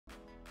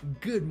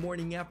Good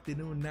morning,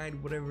 afternoon, night,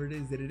 whatever it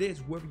is that it is,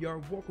 wherever you are.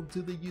 Welcome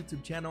to the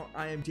YouTube channel.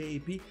 I am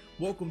JAP.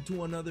 Welcome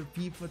to another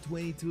FIFA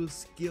 22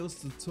 skills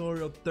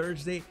tutorial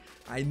Thursday.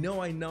 I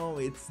know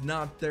it's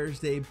not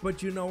Thursday,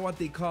 but you know what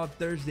they call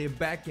Thursday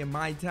back in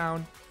my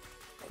town?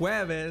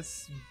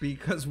 Jueves,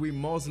 because we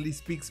mostly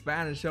speak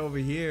Spanish over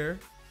here.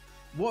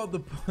 Well,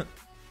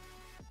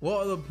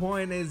 the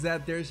point is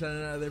that there's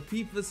another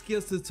FIFA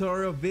skills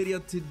tutorial video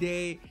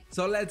today,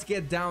 so let's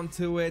get down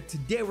to it.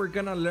 Today we're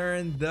gonna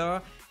learn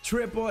the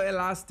triple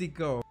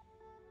elastico.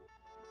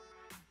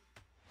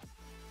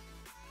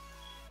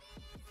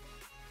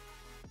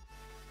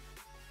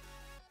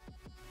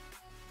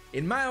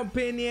 In my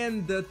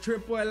opinion, the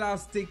triple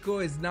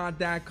elastico is not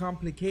that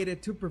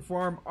complicated to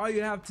perform. All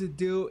you have to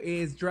do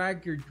is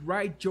drag your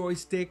right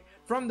joystick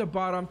from the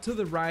bottom to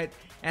the right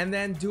and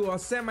then do a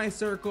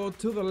semicircle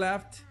to the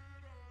left,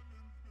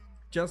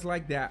 just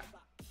like that.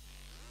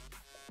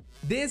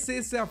 This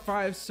is a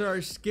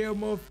 5-star skill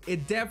move.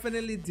 It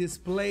definitely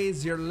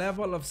displays your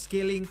level of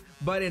skilling,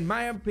 but in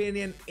my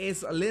opinion,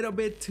 it's a little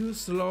bit too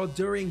slow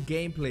during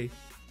gameplay.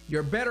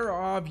 You're better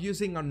off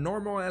using a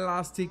normal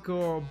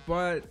elastico,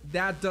 but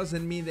that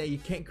doesn't mean that you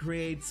can't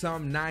create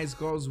some nice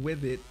goals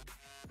with it.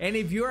 And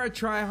if you're a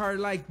tryhard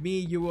like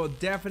me, you will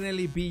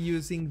definitely be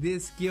using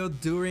this skill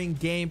during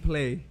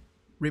gameplay.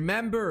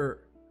 Remember,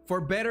 for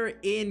better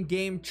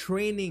in-game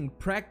training,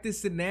 practice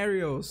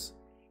scenarios,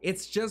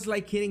 it's just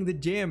like hitting the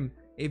gym.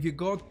 If you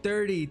go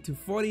 30 to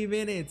 40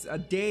 minutes a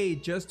day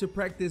just to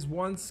practice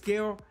one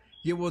skill,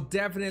 you will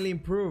definitely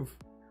improve.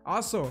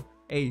 Also,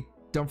 hey,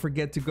 don't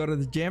forget to go to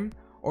the gym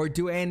or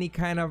do any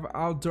kind of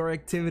outdoor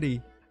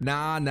activity.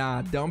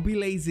 Nah, don't be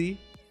lazy.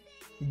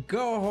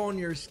 Go hone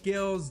your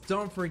skills.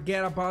 Don't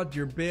forget about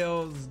your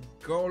bills.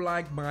 Go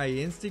like my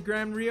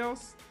Instagram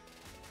reels.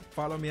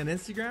 Follow me on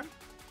Instagram.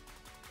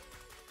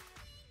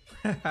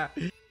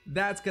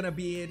 That's gonna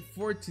be it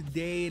for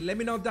today. Let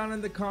me know down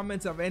in the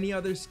comments of any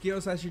other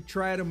skills I should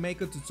try to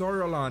make a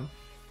tutorial on.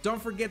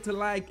 Don't forget to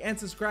like and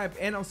subscribe,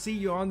 and I'll see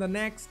you on the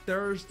next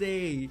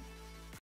Thursday.